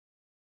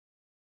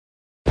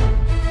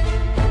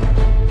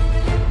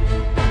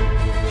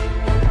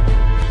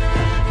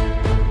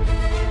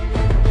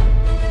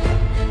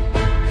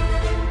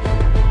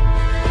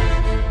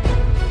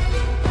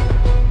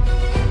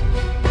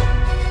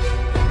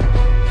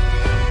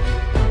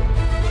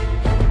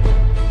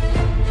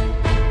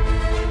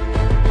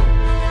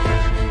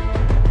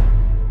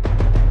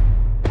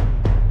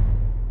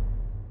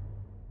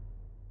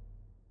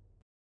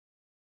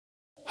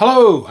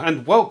Hello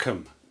and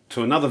welcome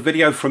to another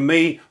video from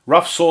me,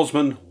 Rough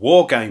Swordsman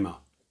Wargamer.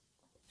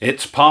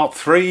 It's part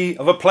 3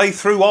 of a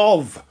playthrough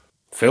of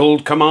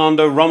Field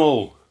Commander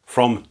Rommel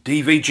from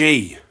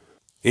DVG.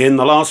 In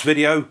the last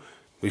video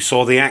we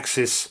saw the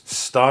Axis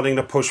starting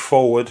to push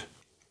forward,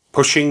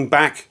 pushing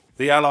back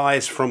the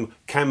Allies from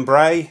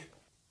Cambrai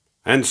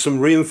and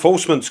some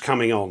reinforcements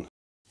coming on.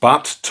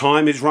 But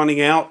time is running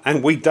out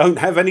and we don't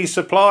have any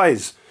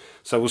supplies,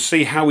 so we'll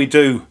see how we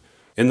do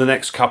in the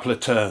next couple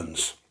of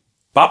turns.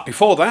 But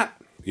before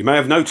that, you may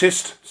have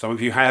noticed, some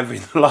of you have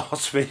in the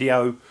last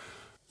video,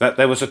 that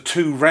there was a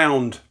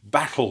 2-round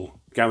battle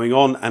going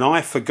on and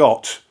I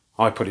forgot.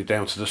 I put it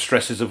down to the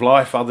stresses of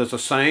life, others are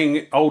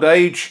saying old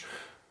age,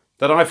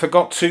 that I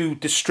forgot to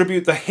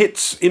distribute the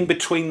hits in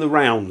between the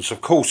rounds.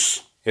 Of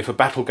course, if a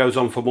battle goes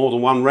on for more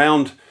than one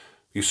round,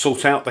 you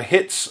sort out the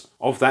hits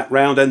of that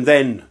round and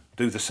then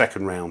do the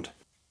second round.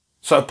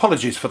 So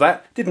apologies for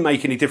that, didn't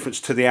make any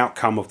difference to the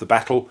outcome of the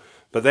battle,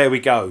 but there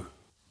we go.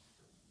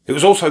 It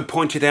was also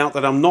pointed out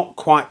that I'm not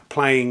quite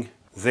playing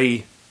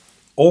the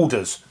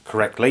orders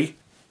correctly.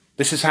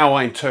 This is how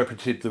I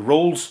interpreted the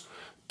rules,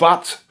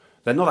 but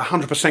they're not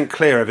 100%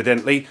 clear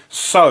evidently.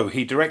 So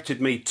he directed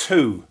me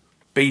to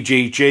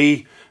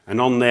BGG, and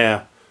on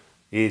there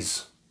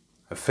is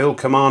a Field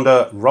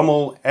Commander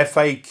Rommel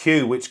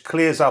FAQ, which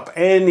clears up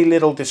any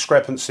little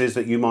discrepancies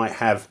that you might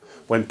have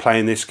when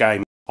playing this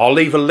game. I'll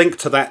leave a link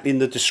to that in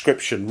the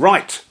description.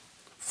 Right,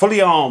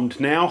 fully armed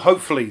now.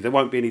 Hopefully there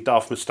won't be any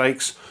daft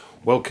mistakes.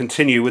 We'll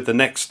continue with the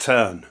next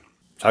turn.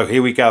 So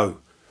here we go.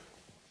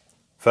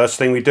 First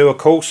thing we do, of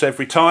course,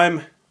 every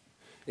time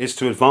is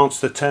to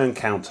advance the turn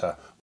counter.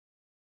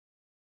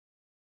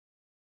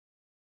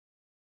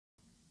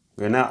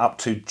 We're now up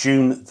to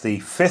June the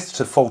 5th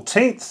to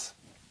 14th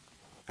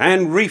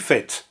and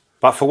refit.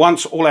 But for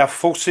once, all our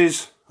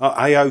forces are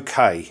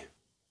A-OK.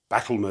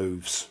 Battle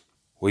moves.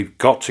 We've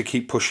got to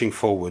keep pushing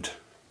forward.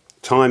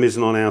 Time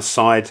isn't on our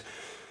side,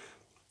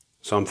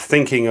 so I'm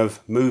thinking of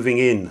moving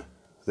in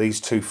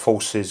these two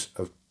forces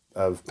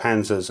of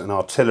panzers and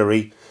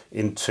artillery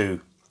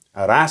into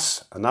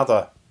Arras,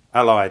 another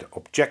Allied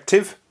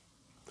objective.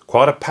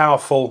 Quite a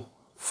powerful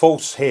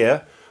force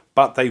here,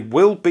 but they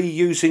will be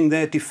using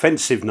their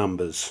defensive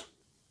numbers.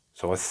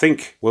 So I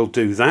think we'll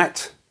do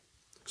that.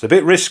 It's a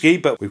bit risky,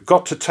 but we've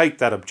got to take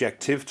that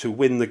objective to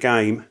win the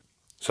game.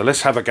 So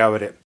let's have a go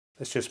at it.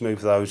 Let's just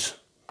move those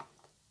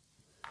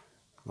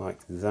like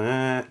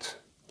that.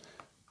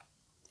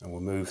 And we'll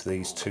move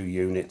these 2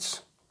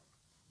 units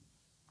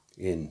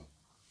in.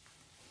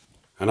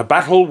 And a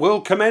battle will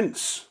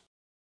commence.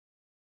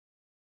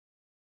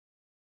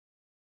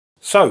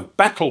 So,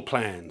 battle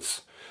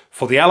plans.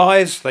 For the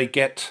Allies, they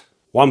get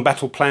 1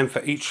 battle plan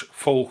for each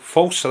full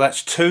force, so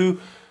that's 2,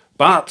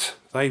 but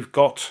they've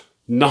got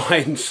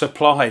 9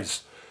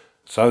 supplies.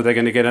 So they're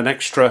going to get an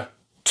extra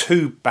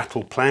 2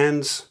 battle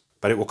plans,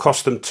 but it will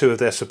cost them 2 of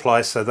their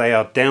supplies, so they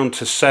are down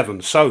to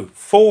 7. So,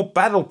 4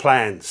 battle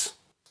plans.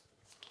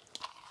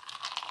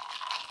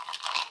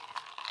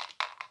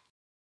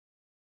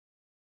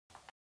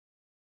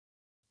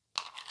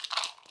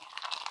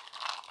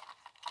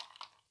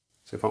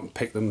 See if I can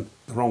pick them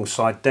the wrong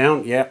side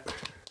down. Yep.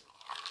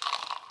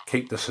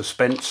 Keep the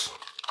suspense.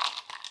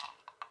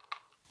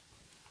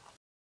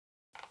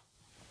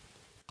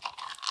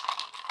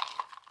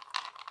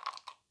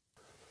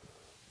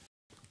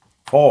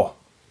 Four.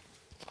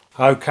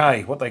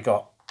 Okay, what they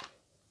got?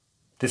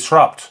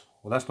 Disrupt.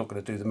 Well, that's not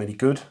going to do them any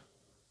good.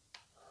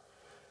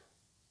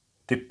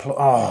 Deploy.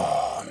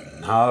 Oh,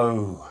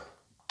 no.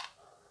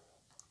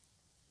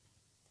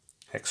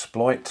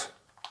 Exploit.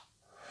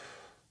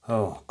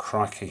 Oh,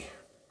 crikey.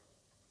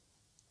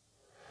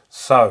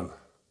 So,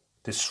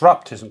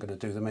 disrupt isn't going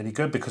to do them any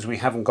good because we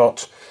haven't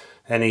got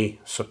any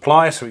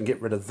supply, so we can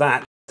get rid of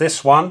that.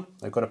 This one,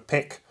 they've got to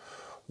pick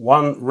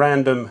 1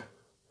 random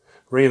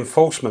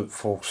reinforcement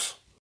force.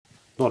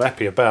 Not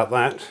happy about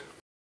that.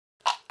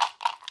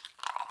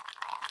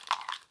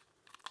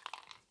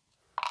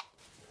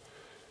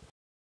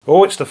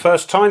 Oh, it's the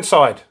first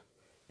Tyneside.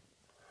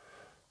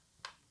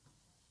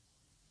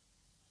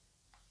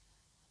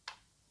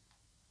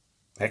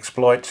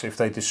 Exploit, if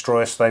they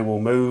destroy us, they will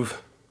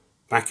move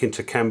back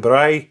into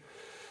Cambrai.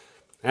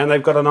 And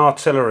they've got an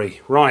artillery.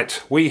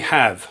 Right, we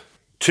have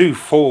 2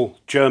 full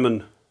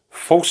German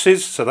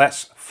forces, so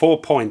that's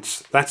 4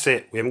 points. That's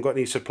it. We haven't got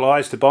any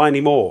supplies to buy any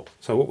more.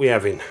 So what we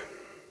having?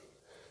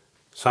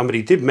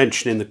 Somebody did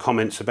mention in the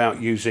comments about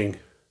using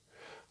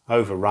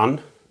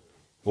Overrun,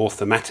 or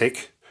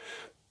thematic,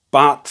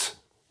 but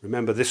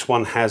remember this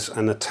one has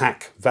an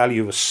attack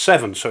value of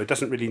 7, so it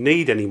doesn't really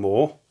need any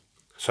more.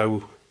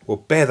 So we'll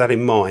bear that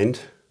in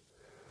mind.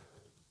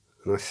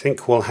 And I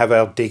think we'll have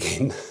our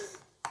digging.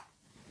 I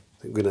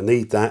think we're going to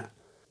need that.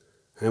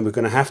 And we're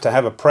going to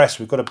have a press.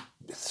 We've got a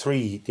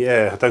 3.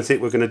 Yeah, I don't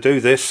think we're going to do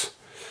this.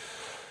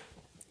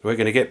 We're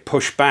going to get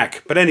pushed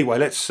back. But anyway,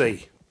 let's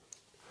see.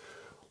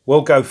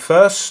 We'll go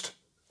first.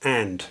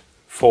 And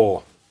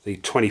for the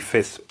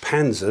 25th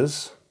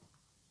Panzers,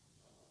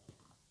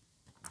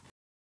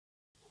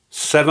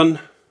 7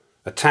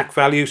 attack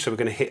value, so we're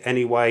going to hit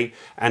anyway,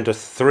 and a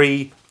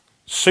 3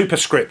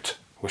 superscript.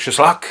 Wish us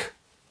luck.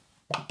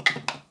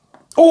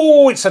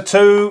 Oh, it's a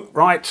 2.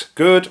 Right,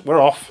 good,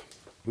 we're off.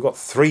 We've got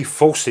 3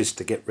 forces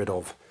to get rid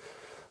of.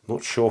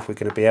 Not sure if we're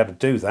going to be able to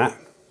do that.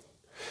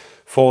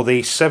 For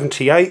the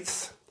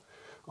 78th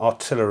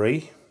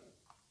artillery,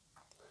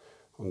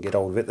 I can get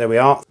hold of it, there we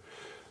are.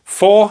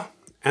 4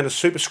 and a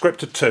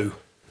superscript of 2.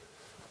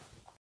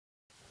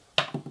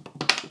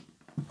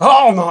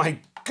 Oh my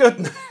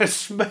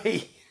goodness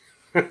me!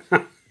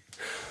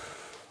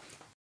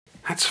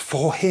 That's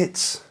 4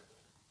 hits.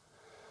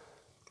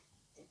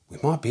 We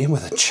might be in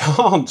with a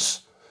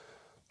chance.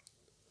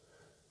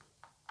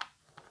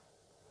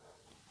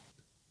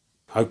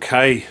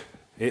 Okay,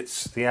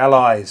 it's the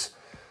Allies.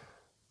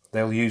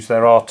 They'll use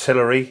their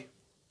artillery.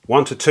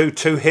 1 to 2,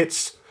 2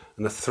 hits,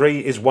 and the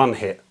 3 is 1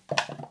 hit.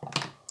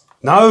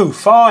 No,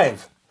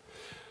 5.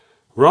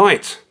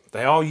 Right,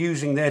 they are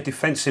using their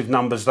defensive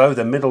numbers though,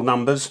 their middle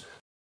numbers.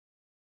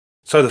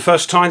 So the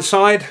first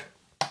Tyneside,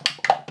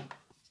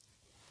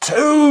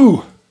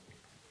 2.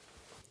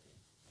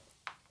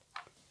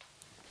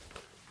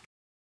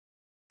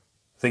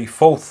 The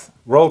 4th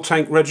Royal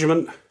Tank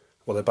Regiment,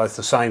 well, they're both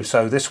the same,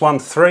 so this one,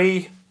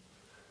 3.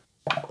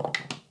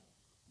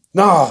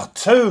 No,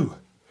 2.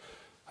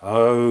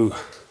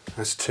 Oh,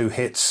 that's 2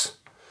 hits.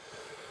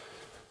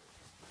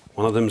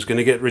 One of them's going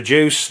to get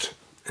reduced,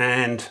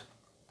 and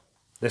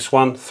this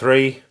one,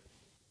 3.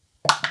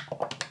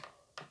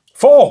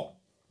 4.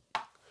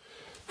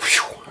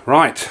 Whew.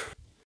 Right.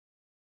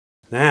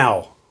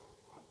 Now,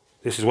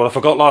 this is what I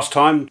forgot last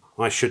time.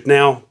 I should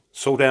now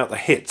sort out the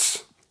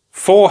hits.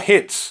 4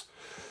 hits.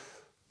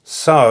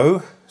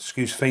 So,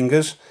 excuse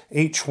fingers,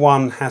 each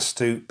one has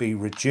to be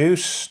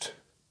reduced.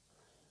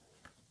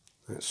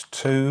 That's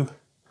 2,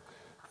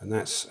 and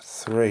that's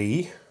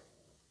 3.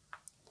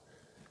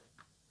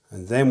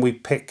 And then we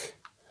pick,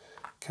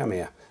 come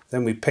here,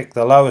 then we pick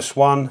the lowest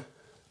one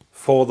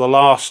for the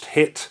last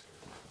hit.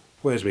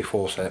 Where's my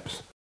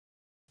forceps?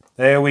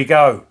 There we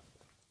go.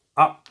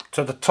 Up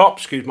to the top,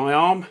 excuse my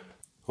arm,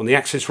 on the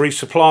Axis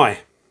resupply.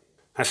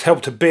 That's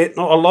helped a bit,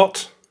 not a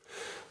lot,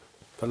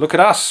 but look at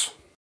us.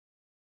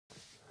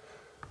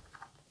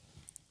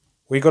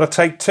 We've got to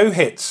take 2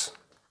 hits.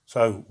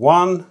 So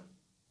 1,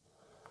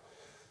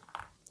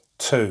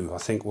 2, I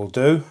think will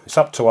do. It's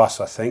up to us,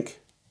 I think.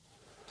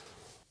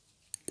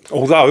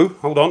 Although,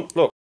 hold on,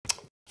 look,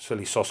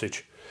 silly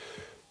sausage.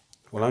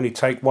 We'll only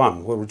take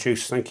 1. We'll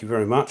reduce, thank you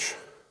very much.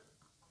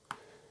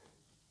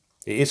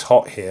 It is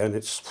hot here, and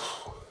it's...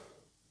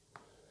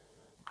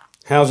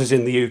 Houses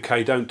in the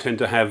UK don't tend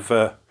to have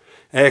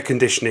air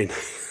conditioning.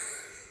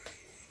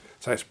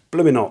 So it's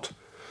blooming hot.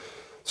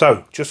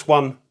 So, just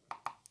 1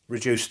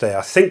 reduced there.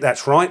 I think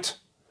that's right.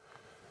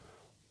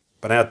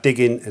 But our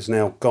digging is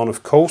now gone,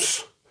 of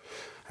course.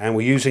 And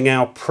we're using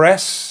our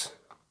press.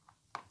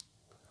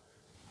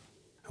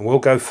 And we'll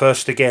go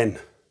first again.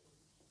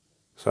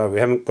 So we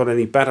haven't got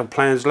any battle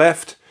plans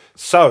left.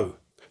 So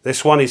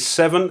this one is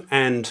 7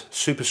 and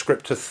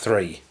superscript of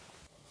 3.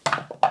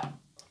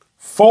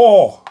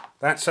 4.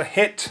 That's a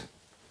hit.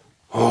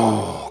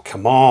 Oh,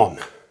 come on.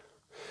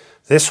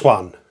 This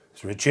one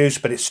is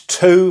reduced, but it's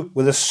 2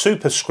 with a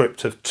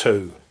superscript of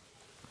 2.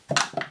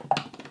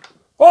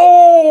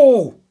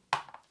 Oh!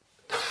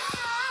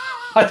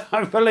 I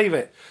don't believe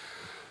it.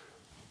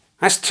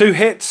 That's 2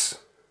 hits.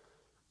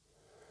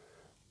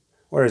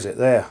 Where is it?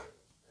 There.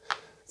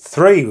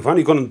 3. We've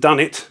only gone and done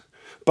it.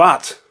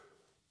 But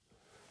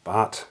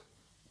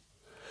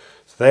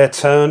it's their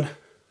turn.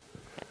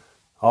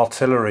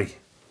 Artillery.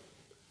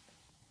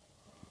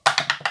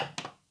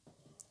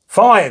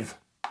 5.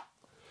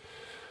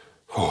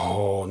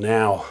 Oh,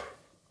 now.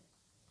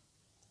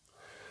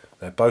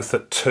 They're both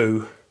at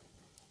 2.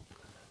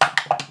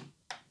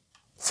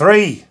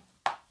 3.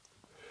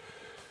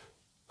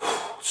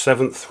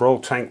 7th Royal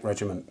Tank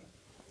Regiment.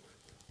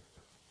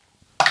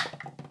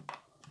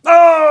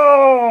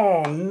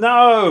 Oh,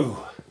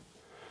 no!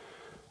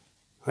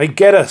 They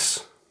get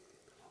us.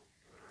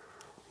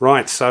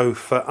 Right, so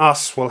for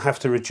us, we'll have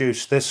to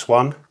reduce this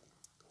one.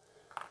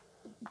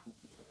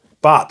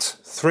 But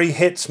 3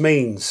 hits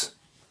means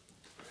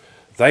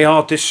they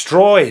are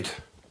destroyed.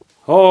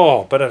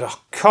 Oh, but at a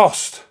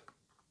cost.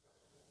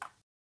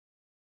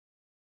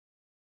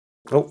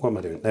 Oh, what am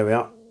I doing? There we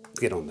are.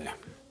 Get on there.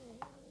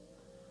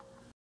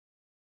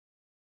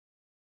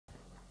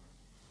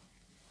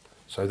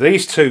 So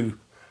these 2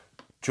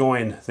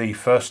 join the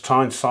first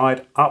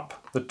Tyneside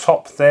up the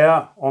top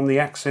there on the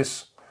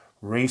Axis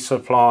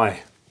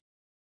resupply.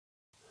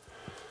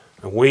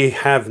 And we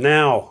have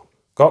now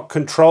got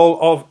control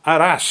of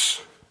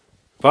Arras.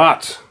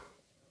 But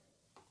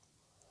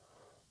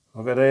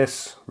look at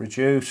this,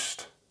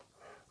 reduced.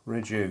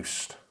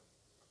 Whew.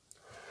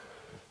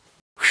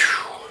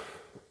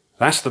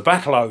 That's the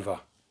battle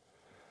over.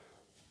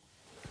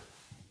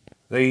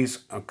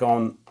 These are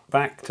gone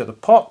back to the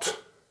pot.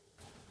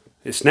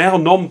 It's now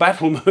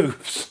non-battle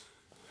moves.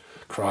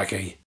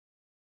 Crikey.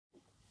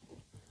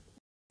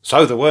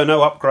 So there were no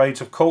upgrades,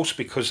 of course,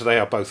 because they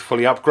are both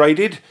fully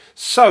upgraded.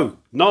 So,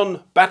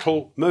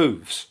 non-battle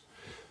moves.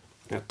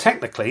 Now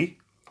technically,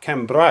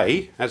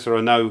 Cambrai, as there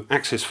are no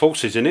Axis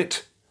forces in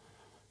it,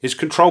 is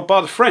controlled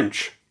by the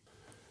French,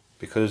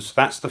 because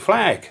that's the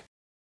flag.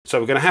 So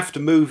we're going to have to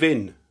move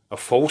in a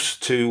force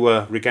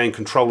to regain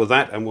control of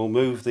that, and we'll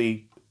move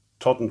the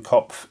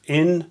Totenkopf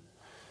in.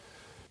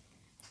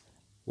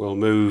 We'll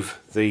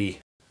move the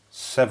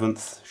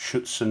 7th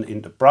Schutzen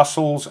into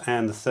Brussels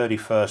and the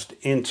 31st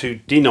into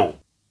Dinant.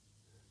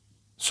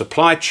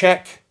 Supply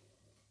check.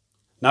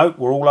 No,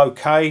 we're all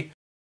okay.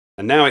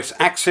 And now it's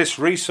Axis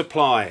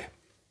resupply.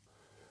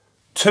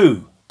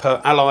 2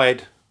 per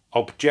Allied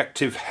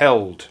objective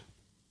held.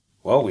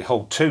 Well, we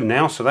hold 2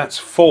 now, so that's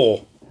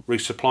 4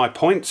 resupply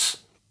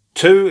points.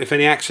 2 if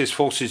any Axis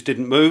forces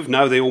didn't move.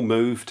 No, they all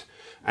moved.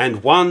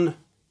 And 1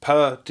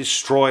 per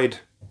destroyed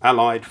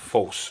Allied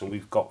force. And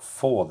we've got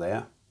 4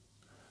 there.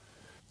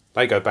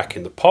 They go back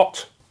in the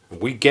pot.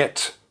 And we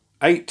get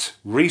 8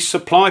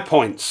 resupply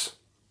points.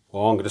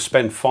 Well, I'm going to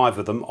spend 5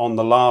 of them on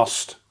the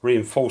last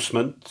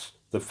reinforcement,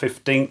 the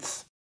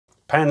 15th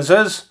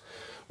Panzers.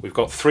 We've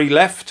got 3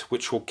 left,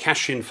 which will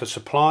cash in for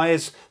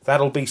supplies.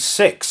 That'll be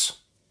 6.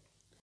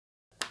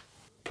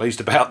 Pleased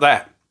about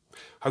that.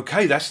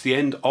 Okay, that's the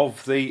end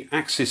of the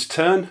Axis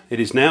turn. It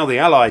is now the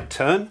Allied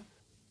turn.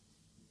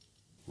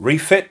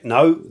 Refit?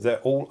 No, they're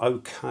all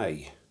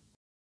okay.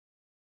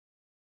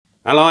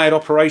 Allied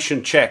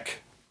operation check.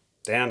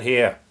 Down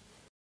here.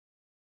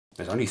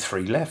 There's only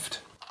 3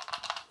 left.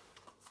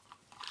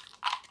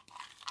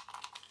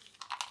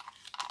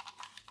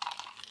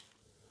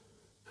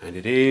 And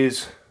it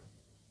is...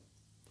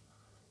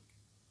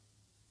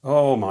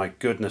 oh my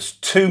goodness,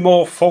 2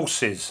 more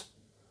forces.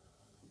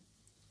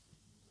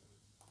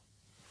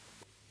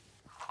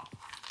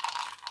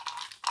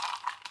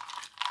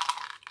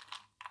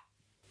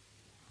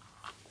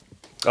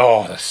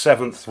 Oh, the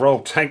 7th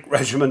Royal Tank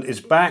Regiment is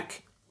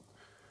back.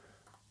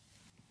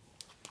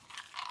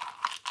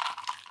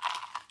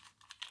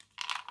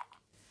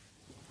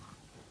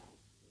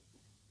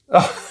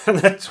 Oh, and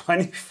the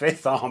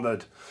 25th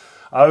Armoured.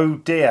 Oh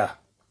dear.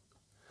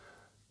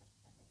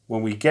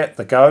 When we get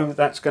the go,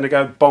 that's going to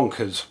go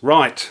bonkers.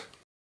 Right.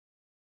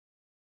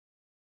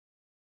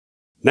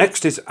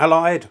 Next is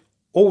Allied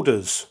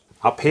orders.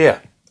 Up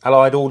here.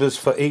 Allied orders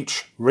for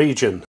each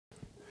region.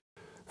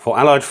 For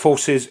Allied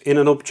forces in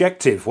an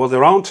objective. Well,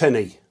 there aren't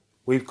any.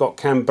 We've got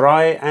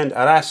Cambrai and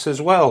Arras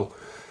as well.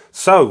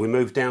 So we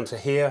move down to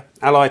here.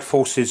 Allied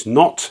forces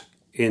not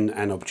in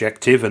an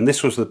objective. And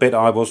this was the bit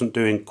I wasn't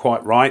doing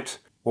quite right.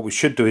 What we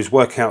should do is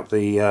work out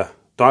the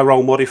die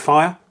roll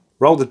modifier.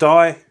 Roll the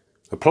die.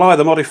 Apply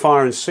the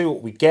modifier and see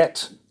what we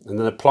get, and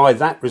then apply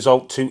that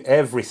result to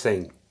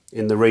everything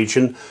in the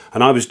region.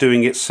 And I was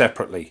doing it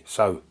separately,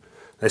 so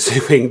let's see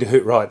if we can do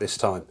it right this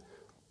time.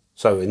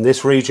 So in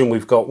this region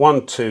we've got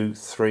 1, 2,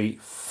 3,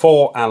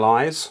 4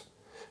 allies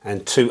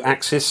and 2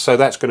 Axis, so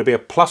that's going to be a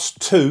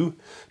 +2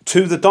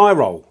 to the die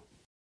roll.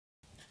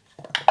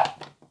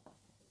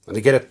 And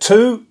they get a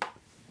 2,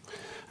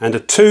 and a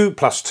 2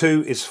 +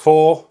 2 is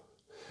 4,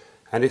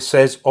 and it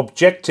says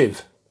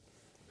objective.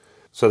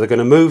 So they're going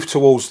to move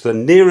towards the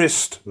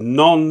nearest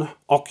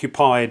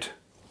non-occupied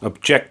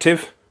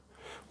objective,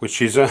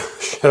 which is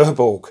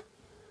Cherbourg.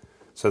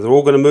 So they're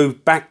all going to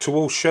move back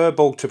towards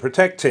Cherbourg to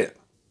protect it.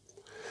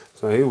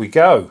 So here we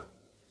go.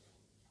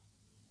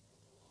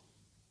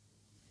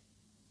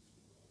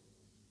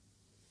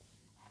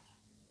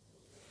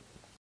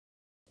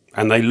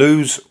 And they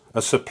lose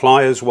a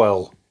supply as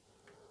well.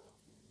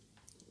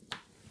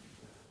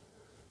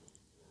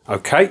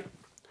 Okay,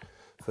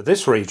 for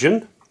this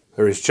region,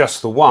 there is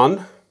just the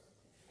 1,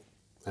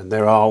 and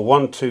there are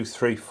 1, 2,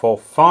 3, 4,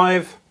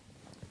 5.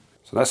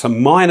 So that's a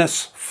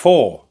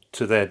 -4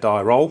 to their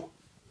die roll.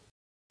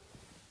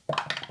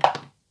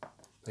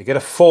 They get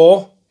a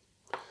 4,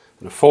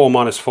 and a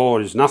 4 -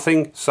 4 is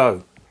nothing,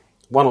 so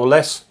 1 or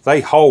less,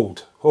 they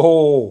hold.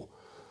 Oh,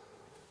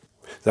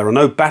 there are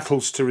no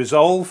battles to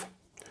resolve,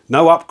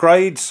 no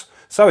upgrades,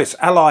 so it's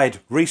Allied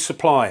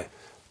resupply.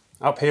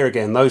 Up here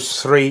again,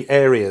 those 3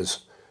 areas,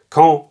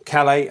 Caen,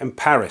 Calais and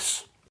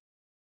Paris.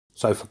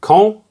 So for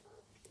Caen,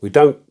 we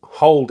don't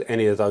hold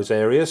any of those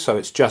areas, so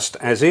it's just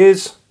as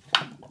is.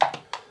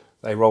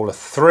 They roll a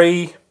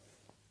 3,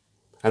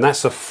 and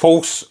that's a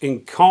force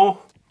in Caen.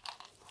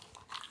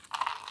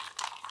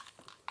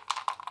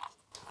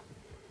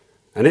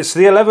 And it's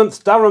the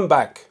 11th Durham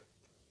back.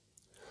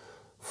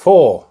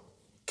 4,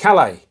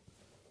 Calais.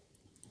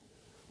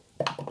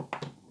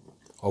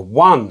 A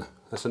 1,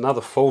 that's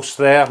another force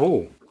there.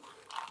 Ooh.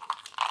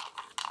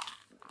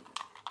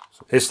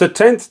 It's the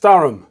 10th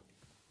Durham.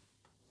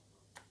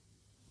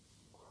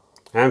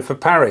 And for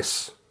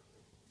Paris,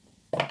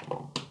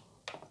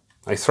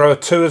 they throw a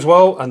 2 as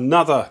well,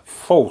 another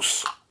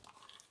force.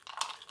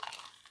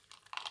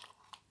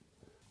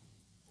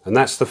 And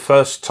that's the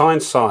 1st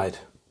Tyneside.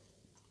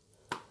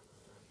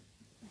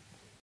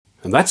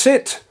 And that's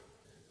it.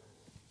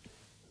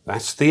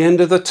 That's the end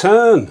of the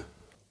turn.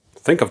 I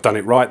think I've done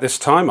it right this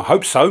time. I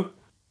hope so.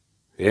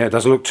 Yeah, it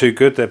doesn't look too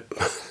good. They're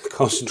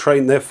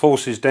concentrating their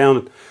forces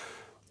down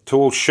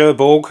towards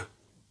Cherbourg.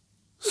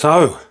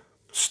 So,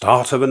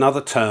 start of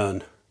another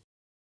turn.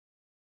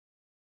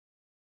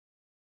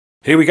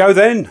 Here we go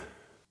then.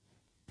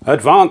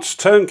 Advanced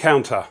turn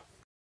counter.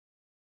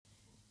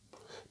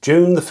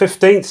 June the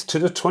 15th to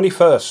the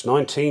 21st,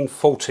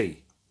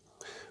 1940.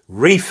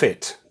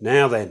 Refit.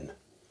 Now then.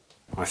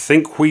 I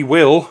think we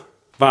will,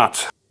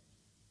 but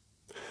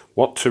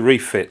what to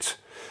refit?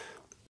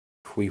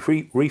 If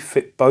we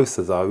refit both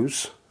of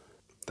those,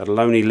 that'll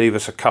only leave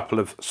us a couple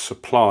of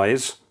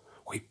supplies.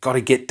 We've got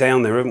to get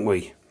down there, haven't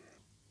we?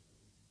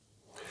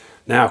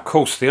 Now, of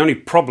course, the only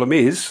problem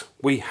is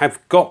we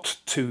have got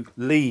to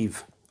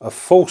leave a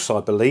force, I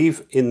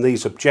believe, in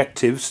these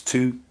objectives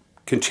to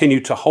continue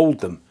to hold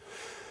them.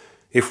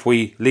 If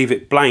we leave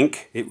it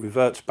blank, it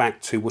reverts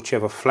back to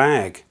whichever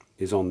flag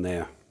is on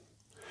there.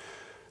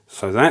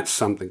 So that's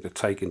something to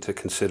take into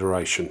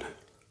consideration.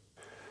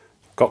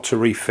 Got to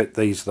refit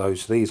these,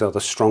 these are the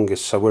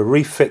strongest. So we'll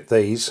refit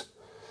these.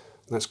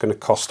 That's going to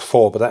cost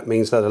 4, but that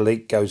means that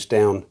elite goes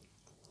down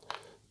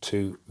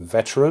to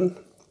veteran,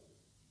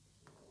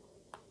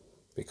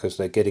 because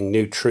they're getting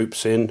new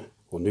troops in,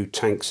 or new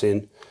tanks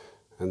in,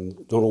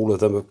 and not all of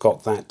them have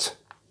got that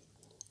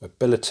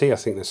ability. I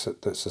think that's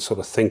the sort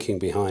of thinking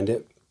behind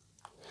it.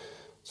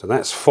 So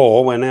that's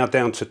 4. We're now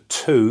down to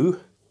 2.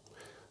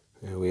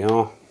 There we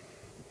are.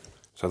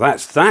 So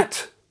that's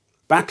that.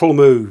 Battle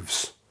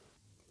moves.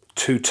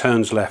 2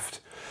 turns left.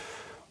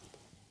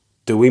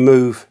 Do we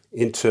move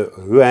into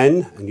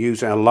Rouen and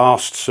use our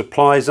last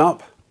supplies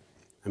up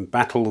and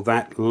battle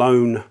that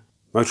lone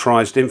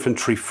motorised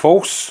infantry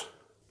force?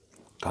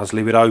 Does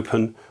leave it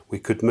open. We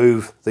could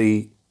move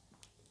the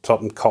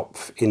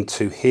Tottenkopf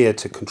into here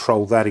to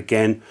control that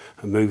again,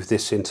 and move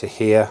this into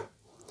here.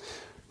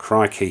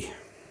 Crikey.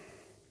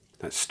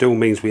 That still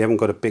means we haven't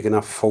got a big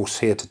enough force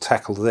here to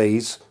tackle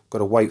these. Got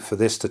to wait for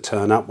this to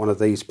turn up, one of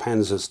these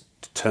panzers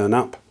to turn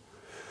up.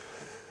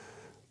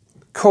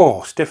 Of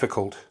course,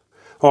 difficult.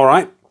 All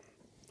right,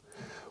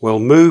 we'll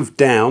move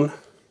down.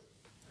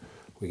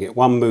 We get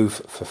 1 move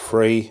for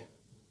free,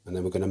 and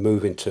then we're going to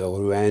move into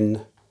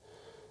Rouen.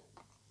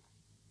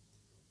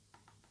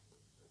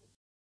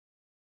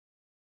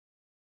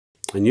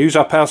 And use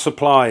up our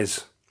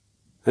supplies.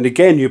 And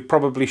again, you're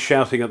probably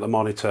shouting at the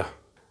monitor,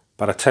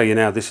 but I tell you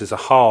now, this is a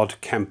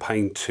hard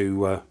campaign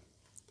to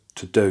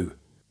do.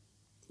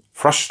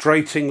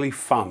 Frustratingly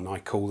fun, I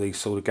call these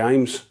sort of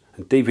games,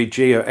 and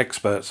DVG are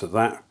experts at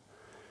that.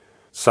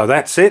 So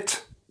that's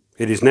it.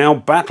 It is now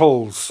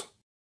battles.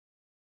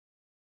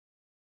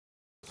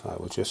 So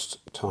we'll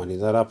just tidy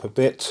that up a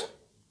bit.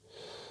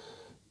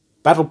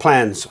 Battle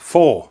plans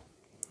for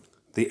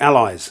the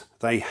Allies.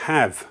 They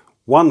have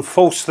 1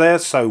 force there,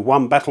 so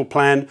 1 battle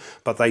plan,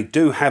 but they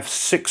do have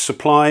 6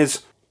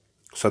 supplies,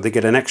 so they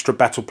get an extra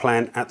battle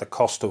plan at the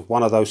cost of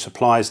 1 of those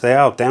supplies. They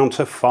are down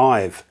to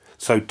 5,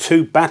 so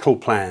 2 battle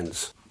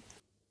plans.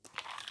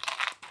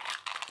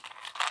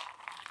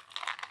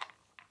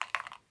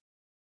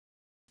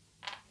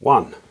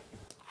 One.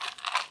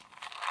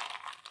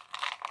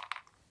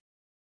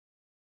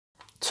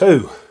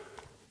 2.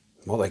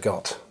 What they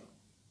got?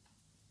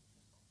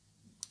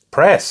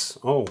 Press.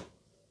 Oh.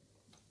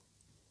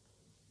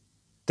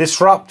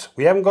 Disrupt.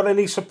 We haven't got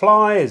any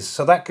supplies,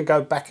 so that could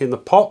go back in the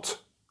pot.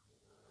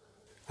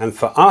 And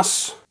for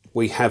us,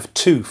 we have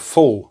 2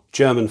 full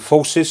German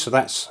forces, so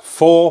that's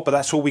 4, but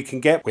that's all we can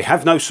get. We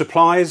have no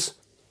supplies.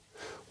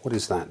 What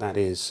is that? That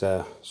is,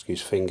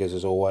 excuse fingers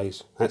as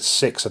always, that's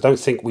 6. I don't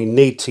think we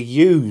need to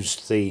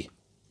use the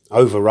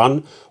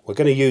overrun. We're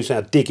going to use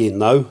our dig-in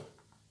though.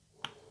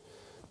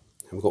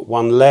 And we've got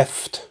 1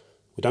 left.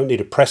 We don't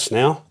need a press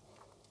now.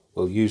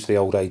 We'll use the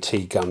old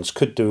AT guns.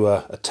 Could do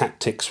a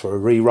tactics for a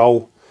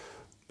re-roll.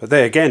 But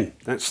there again,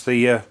 that's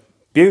the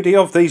beauty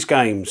of these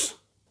games.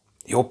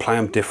 You'll play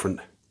them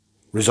different.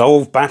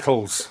 Resolve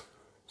battles.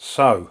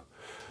 So,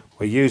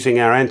 we're using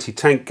our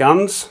anti-tank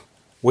guns.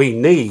 We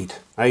need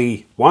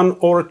a 1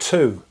 or a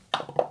 2.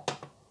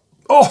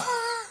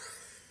 Oh!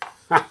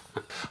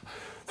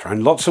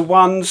 Throwing lots of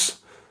 1s.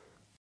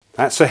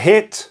 That's a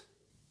hit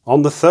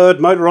on the 3rd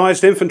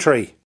motorised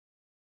infantry.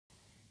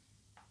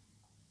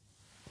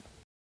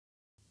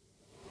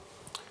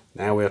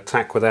 Now we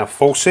attack with our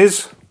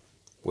forces.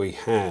 We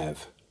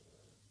have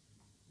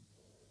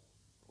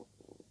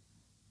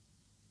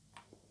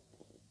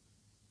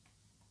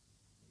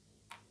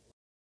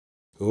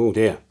oh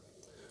dear,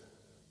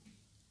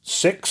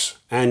 6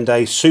 and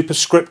a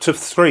superscript of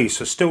 3,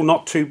 so still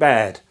not too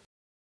bad.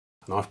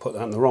 And I've put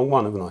that in the wrong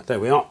one, haven't I? There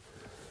we are.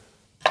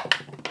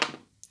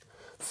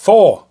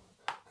 4.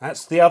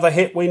 That's the other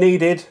hit we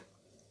needed.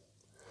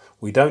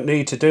 We don't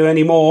need to do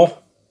any more.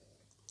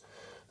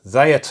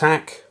 They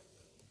attack.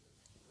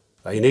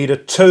 They need a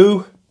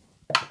 2.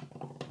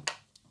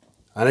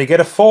 And they get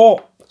a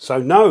 4. So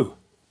no.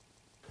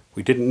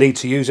 We didn't need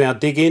to use our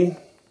dig-in.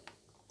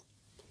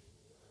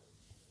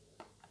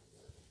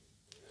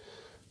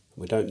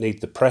 We don't need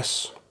the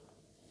press.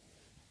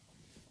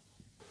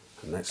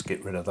 And let's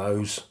get rid of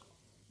those.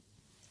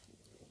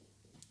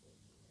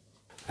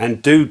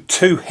 And do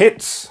 2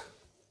 hits.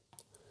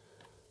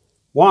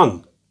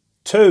 1,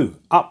 2,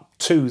 up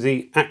to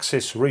the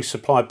Axis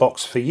resupply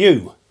box for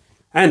you.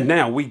 And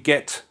now we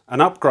get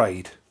an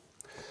upgrade.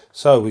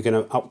 So we're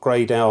going to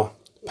upgrade our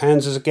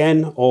panzers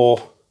again,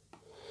 or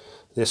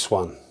this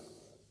one.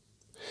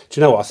 Do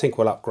you know what? I think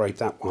we'll upgrade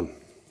that one,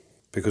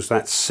 because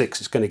that's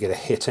 6. It's going to get a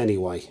hit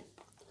anyway.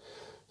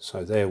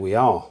 So there we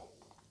are.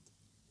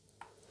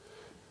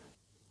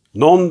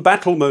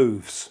 Non-battle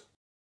moves.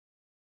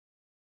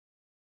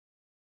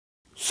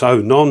 So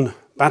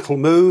non-battle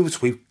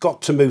moves, we've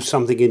got to move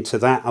something into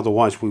that,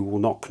 otherwise we will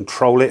not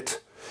control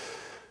it.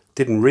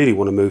 Didn't really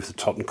want to move the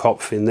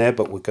Totenkopf in there,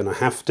 but we're going to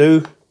have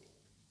to.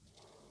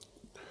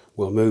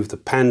 We'll move the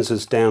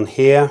panzers down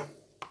here.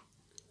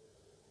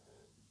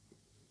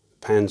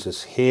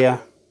 Panzers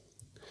here.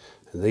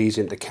 And these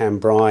into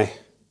Cambrai.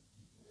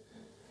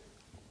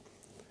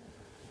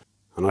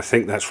 And I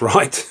think that's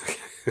right.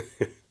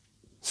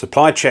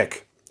 Supply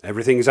check.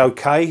 Everything is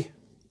okay.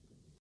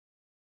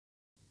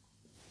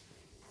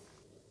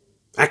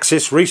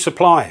 Axis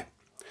resupply.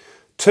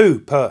 2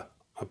 per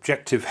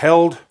objective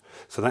held.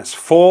 So that's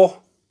 4.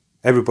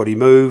 Everybody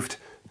moved.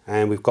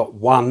 And we've got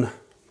 1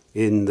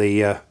 in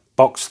the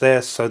box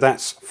there. So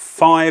that's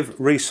 5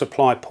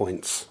 resupply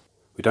points.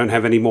 We don't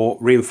have any more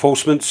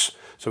reinforcements.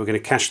 So we're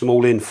going to cash them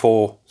all in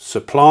for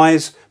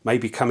supplies.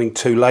 Maybe coming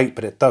too late,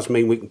 but it does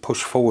mean we can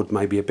push forward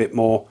maybe a bit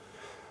more.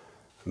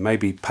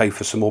 Maybe pay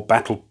for some more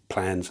battle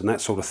plans and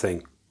that sort of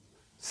thing.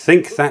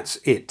 Think that's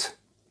it.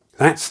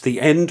 That's the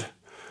end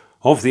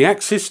of the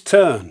Axis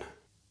turn.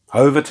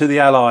 Over to the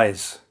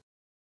Allies.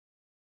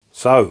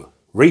 So,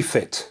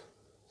 refit.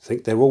 I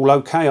think they're all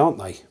okay, aren't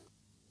they?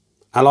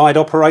 Allied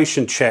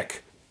operation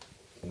check.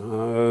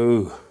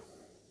 No.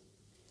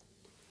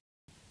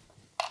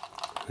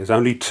 There's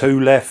only 2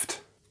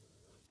 left.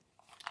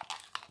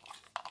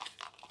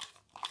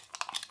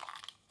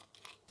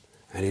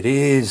 And it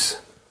is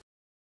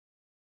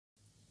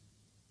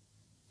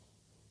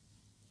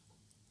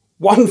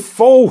 1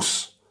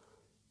 force.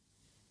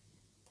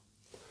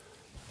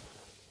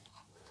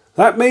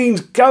 That means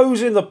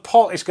goes in the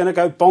pot. It's going to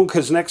go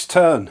bonkers next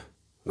turn.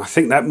 I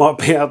think that might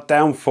be our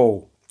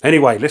downfall.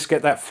 Anyway, let's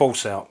get that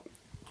force out.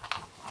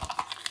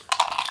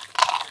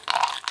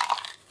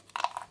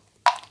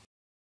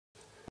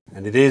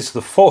 And it is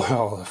the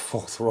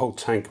 4th Royal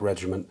Tank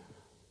Regiment.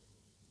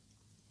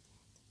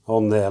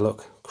 On there,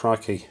 look,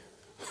 crikey.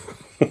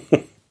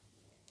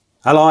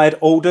 Allied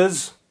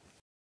orders.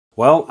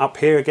 Well, up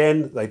here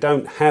again, they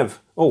don't have...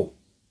 Oh,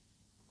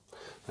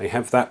 they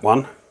have that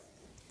one.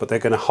 But they're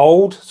going to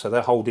hold, so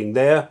they're holding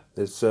there.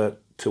 There's 2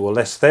 or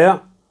less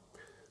there.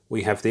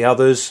 We have the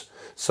others.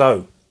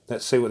 So,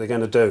 let's see what they're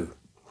going to do.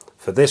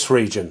 For this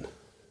region,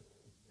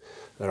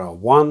 there are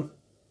 1,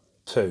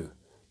 2,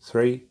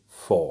 3,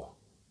 4,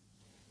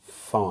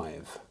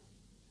 5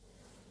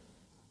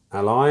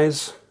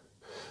 allies.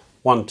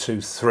 1,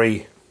 2,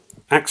 3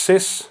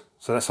 Axis.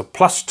 So that's a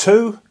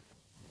 +2.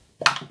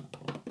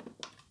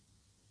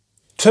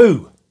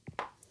 2.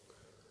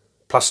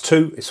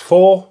 +2 is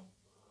 4.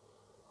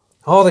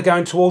 Oh, they're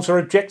going towards our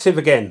objective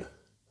again.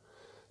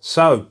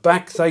 So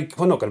back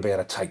we're not going to be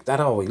able to take that,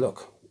 are we?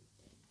 Look.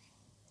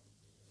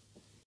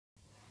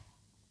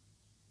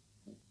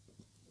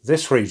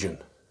 This region.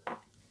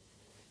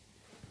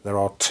 There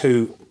are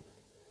 2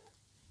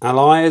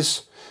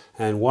 allies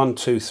and 1,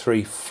 2,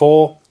 3,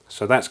 4.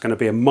 So that's going to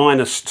be a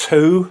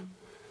 -2.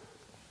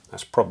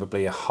 That's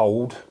probably a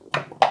hold.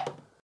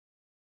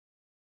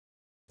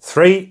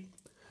 3.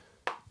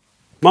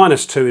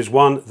 -2 is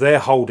 1. They're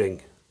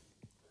holding.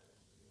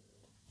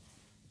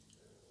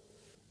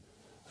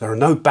 There are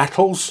no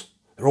battles.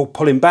 They're all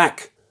pulling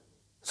back.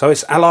 So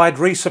it's Allied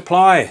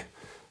resupply.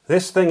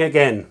 This thing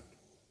again.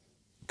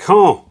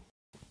 Caen.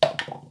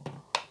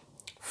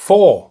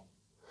 4.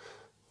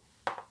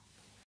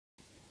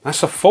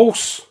 That's a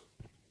force.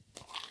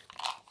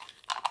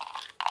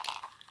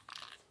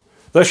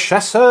 The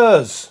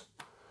Chasseurs.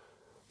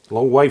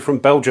 Long way from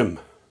Belgium.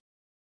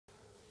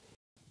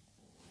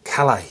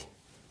 Calais.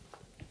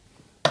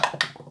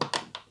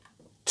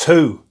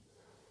 2.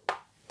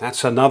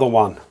 That's another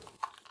one.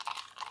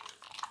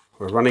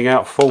 We're running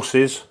out of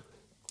forces.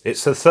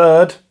 It's the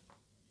 3rd.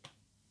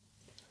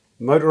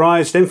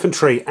 Motorised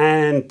infantry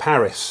and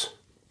Paris.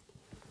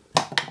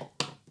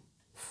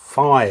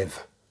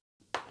 5.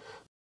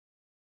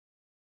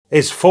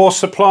 Is 4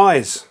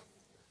 supplies.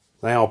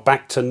 They are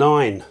back to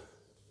 9.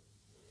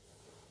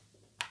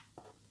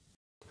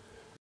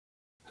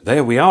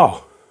 There we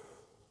are.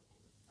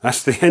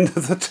 That's the end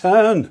of the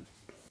turn.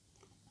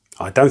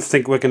 I don't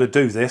think we're going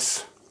to do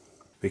this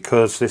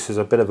because this is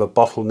a bit of a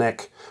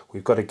bottleneck.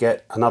 We've got to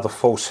get another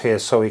force here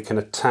so we can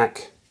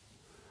attack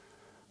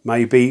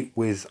maybe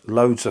with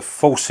loads of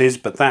forces,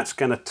 but that's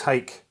going to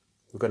take,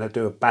 we're going to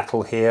do a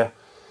battle here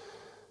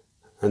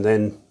and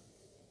then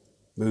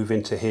move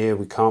into here.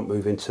 We can't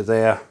move into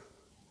there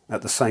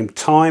at the same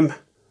time,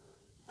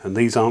 and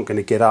these aren't going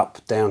to get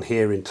up down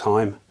here in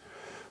time.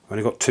 We've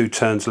only got 2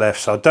 turns left,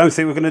 so I don't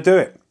think we're going to do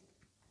it.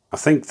 I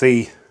think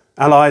the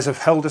Allies have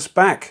held us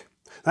back.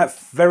 That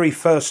very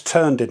first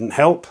turn didn't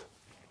help.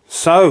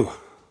 So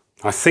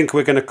I think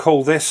we're going to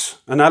call this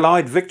an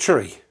Allied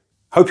victory.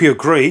 Hope you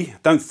agree.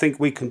 Don't think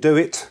we can do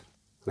it.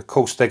 And of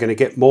course they're going to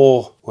get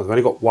more. Well, they've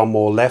only got one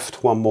more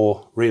left, one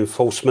more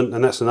reinforcement,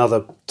 and that's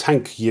another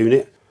tank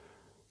unit.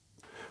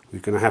 We're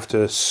going to have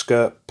to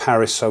skirt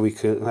Paris, so we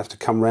can have to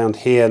come round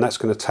here, and that's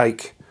going to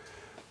take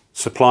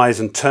supplies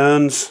and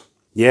turns.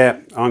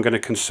 Yeah, I'm going to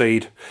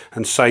concede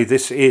and say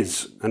this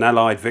is an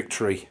Allied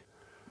victory.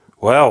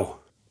 Well,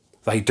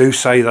 they do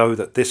say though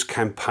that this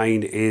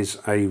campaign is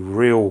a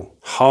real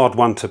hard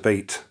one to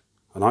beat,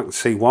 and I can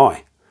see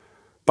why.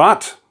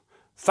 But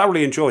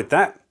thoroughly enjoyed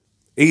that.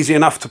 Easy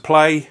enough to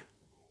play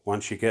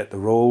once you get the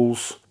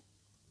rules.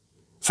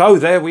 So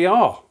there we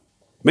are.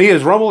 Me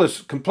as Rommel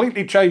has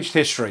completely changed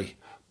history,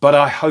 but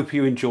I hope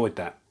you enjoyed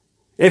that.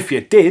 If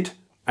you did,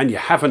 and you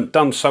haven't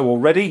done so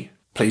already,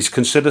 please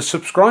consider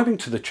subscribing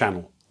to the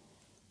channel,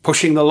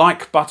 pushing the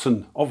like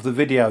button of the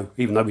video,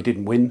 even though we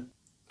didn't win,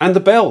 and the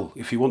bell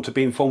if you want to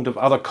be informed of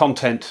other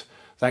content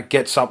that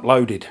gets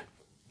uploaded.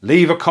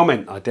 Leave a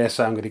comment. I dare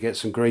say I'm going to get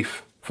some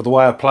grief for the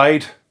way I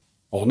played,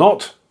 or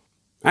not,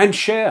 and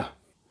share.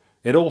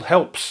 It all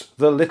helps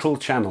the little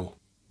channel.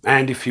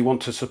 And if you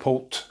want to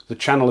support the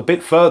channel a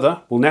bit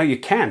further, well, now you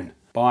can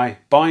by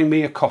buying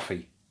me a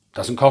coffee.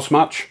 Doesn't cost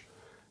much,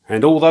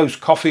 and all those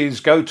coffees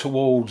go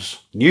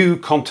towards new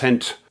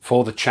content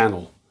for the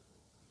channel.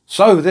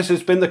 So this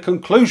has been the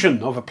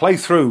conclusion of a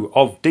playthrough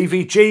of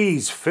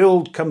DVG's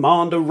Field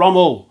Commander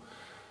Rommel,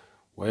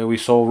 where we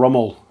saw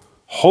Rommel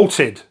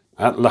halted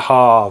at Le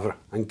Havre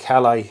and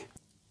Calais.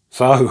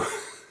 So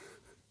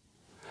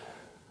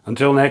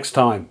until next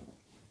time,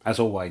 as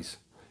always,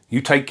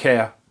 you take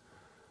care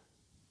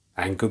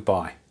and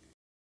goodbye.